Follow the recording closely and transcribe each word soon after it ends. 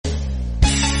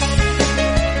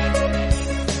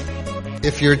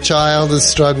If your child is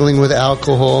struggling with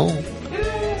alcohol,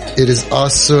 it is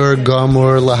asur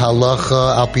gamur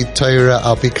lahalacha alpi Torah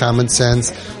alpi common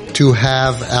sense to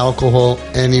have alcohol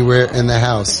anywhere in the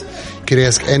house. You could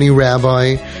ask any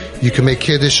rabbi. You can make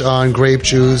kiddush on grape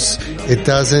juice. It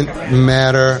doesn't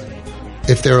matter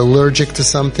if they're allergic to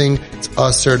something. It's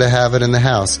asur to have it in the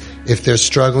house. If they're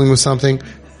struggling with something,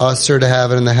 asur to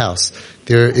have it in the house.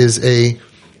 There is a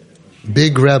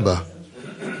big Rebbe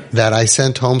that I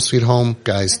sent Home Sweet Home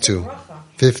guys to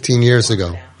 15 years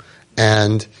ago.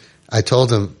 And I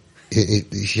told him,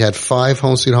 he had 5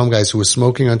 Home Sweet Home guys who were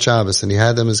smoking on Shabbos, and he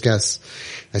had them as guests.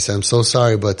 I said, I'm so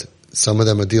sorry, but some of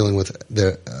them are dealing with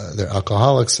they're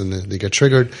alcoholics and they get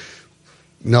triggered.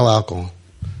 No alcohol.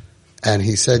 And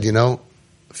he said,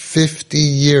 50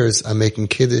 years I'm making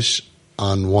kiddush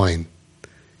on wine.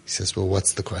 He says, well,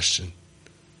 what's the question?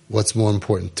 What's more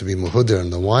important, to be muhuder on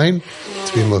the wine,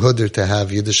 to be muhuder to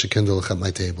have Yiddish kindlech at my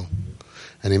table?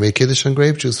 And he made kiddush on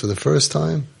grape juice for the first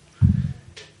time.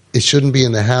 It shouldn't be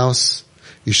in the house.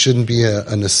 You shouldn't be a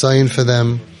nesayin for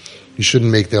them. You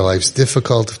shouldn't make their lives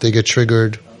difficult if they get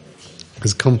triggered.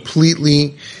 It's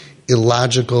completely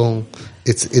illogical.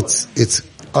 It's usur.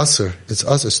 It's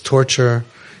usur. It's torture.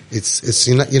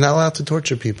 You're not allowed to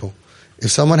torture people. If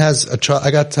someone has a child,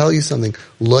 I got to tell you something.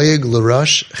 Loyeg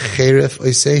l'rosh cheref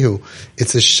oisehu.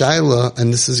 It's a shaila,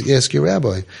 and this is, you ask your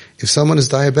rabbi. If someone is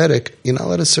diabetic, you're not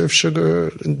allowed to serve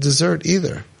sugar and dessert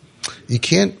either. You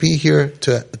can't be here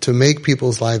to make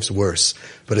people's lives worse.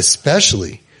 But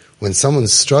especially when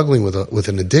someone's struggling with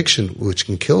an addiction which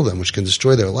can kill them, which can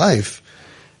destroy their life,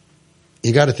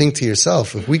 you got to think to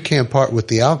yourself, if we can't part with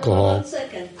the alcohol,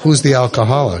 who's the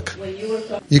alcoholic?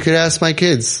 You could ask my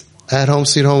kids. I had Home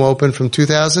Sweet Home open from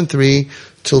 2003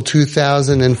 till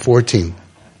 2014.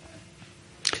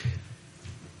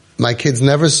 My kids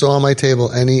never saw on my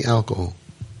table any alcohol.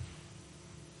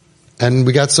 And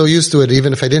we got so used to it,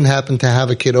 even if I didn't happen to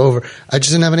have a kid over, I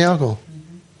just didn't have any alcohol.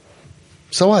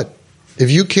 So what? If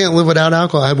you can't live without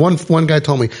alcohol, I had one guy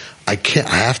told me, I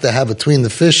have to have between the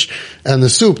fish and the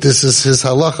soup. This is his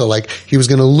halacha. Like, he was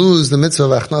going to lose the mitzvah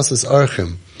of achnasas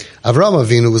archim. Avram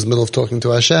Avinu was in the middle of talking to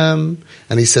Hashem,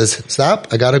 and he says, stop,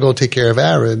 I gotta go take care of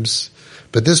Arabs.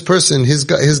 But this person, his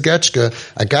getchka,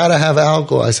 I gotta have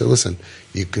alcohol. I said, listen,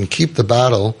 you can keep the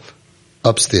bottle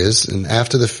upstairs, and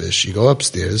after the fish, you go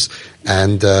upstairs,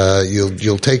 and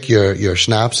you'll take your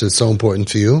schnapps. It's so important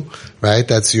to you, right?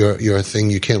 That's your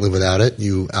thing. You can't live without it,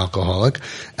 you alcoholic.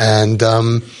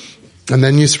 And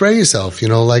then you spray yourself,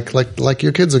 like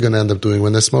your kids are going to end up doing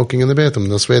when they're smoking in the bathroom.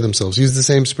 They'll spray themselves. Use the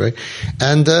same spray.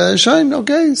 And shine,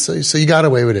 okay. So you got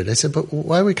away with it. I said, but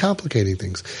why are we complicating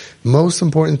things? Most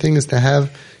important thing is to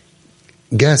have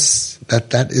guests.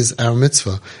 That is our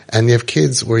mitzvah. And you have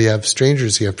kids where you have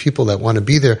strangers, you have people that want to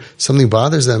be there. Something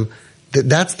bothers them.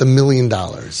 That's the $1 million.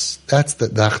 That's the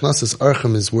achnasas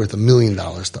archim is worth $1 million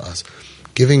to us.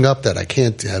 Giving up that I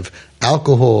can't have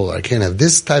alcohol, or I can't have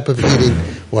this type of eating,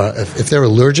 or if they're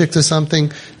allergic to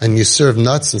something and you serve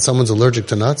nuts and someone's allergic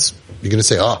to nuts, you're going to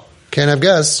say, can't have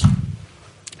gas.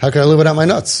 How can I live without my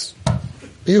nuts?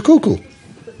 You're cuckoo.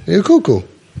 You're cuckoo.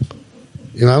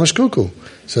 You're mamish cuckoo.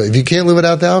 So if you can't live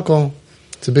without the alcohol,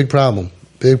 it's a big problem.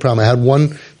 Big problem. I had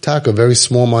one a very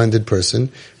small-minded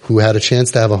person who had a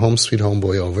chance to have a Home Sweet Home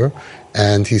boy over,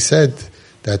 and he said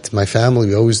that my family,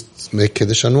 we always make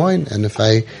kiddush on wine, and if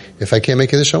I can't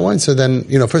make kiddush on wine, so then,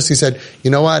 first he said,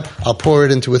 you know what, I'll pour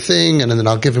it into a thing, and then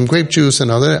I'll give him grape juice,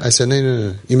 and I said,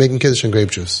 no, you're making kiddush on grape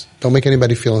juice. Don't make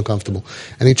anybody feel uncomfortable.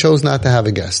 And he chose not to have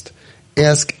a guest.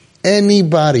 Ask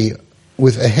anybody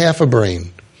with a half a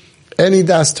brain, any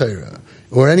das Torah,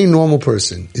 or any normal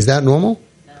person, is that normal?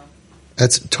 No.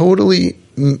 That's totally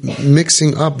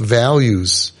mixing up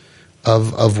values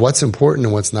of what's important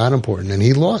and what's not important. And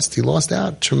he lost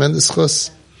out. Tremendous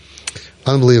chus.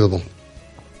 Unbelievable.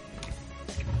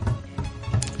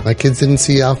 My kids didn't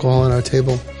see alcohol on our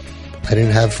table. I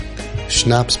didn't have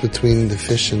schnapps between the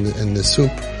fish and the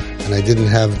soup. And I didn't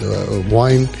have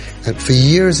wine. And for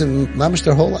years, and mamish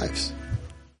their whole lives.